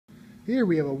Here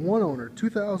we have a one-owner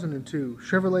 2002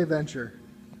 Chevrolet Venture.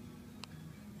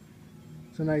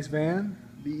 It's a nice van.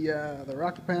 The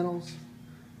rocker panels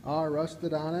are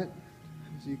rusted on it,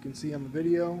 as you can see on the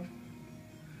video.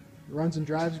 It runs and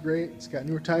drives great. It's got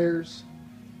newer tires,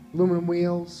 aluminum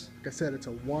wheels. Like I said, it's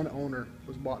a one-owner. It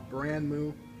was bought brand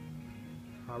new.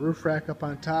 Roof rack up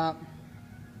on top.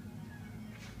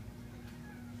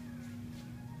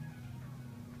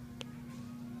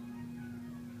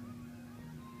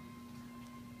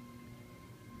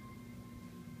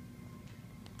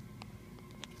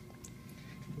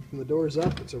 When the doors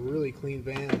up, it's a really clean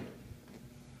van.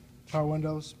 Power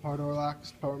windows, power door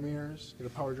locks, power mirrors, get a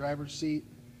power driver's seat,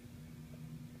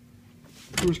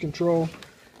 cruise control,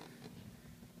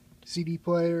 CD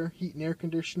player, heat and air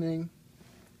conditioning.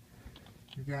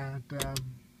 You got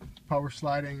power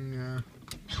sliding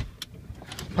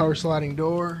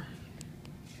door,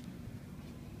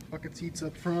 bucket seats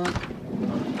up front,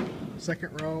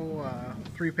 second row,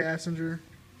 3-passenger.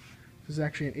 This is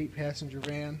actually an 8-passenger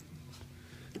van.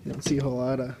 You don't see a whole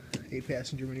lot of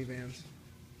 8-passenger minivans.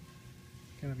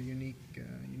 Kind of a unique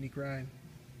ride.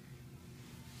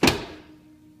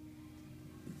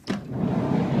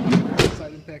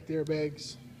 Side impact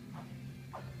airbags.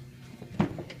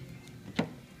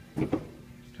 Ton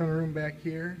of room back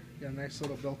here. Got a nice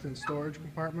little built-in storage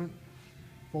compartment.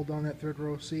 Fold down that third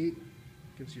row seat.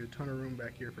 Gives you a ton of room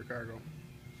back here for cargo.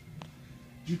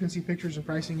 You can see pictures and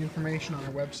pricing information on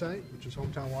our website, which is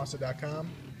hometownwausau.com.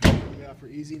 We offer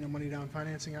easy, no money down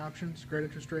financing options, great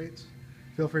interest rates.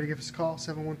 Feel free to give us a call,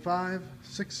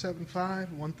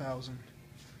 715-675-1000.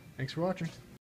 Thanks for watching.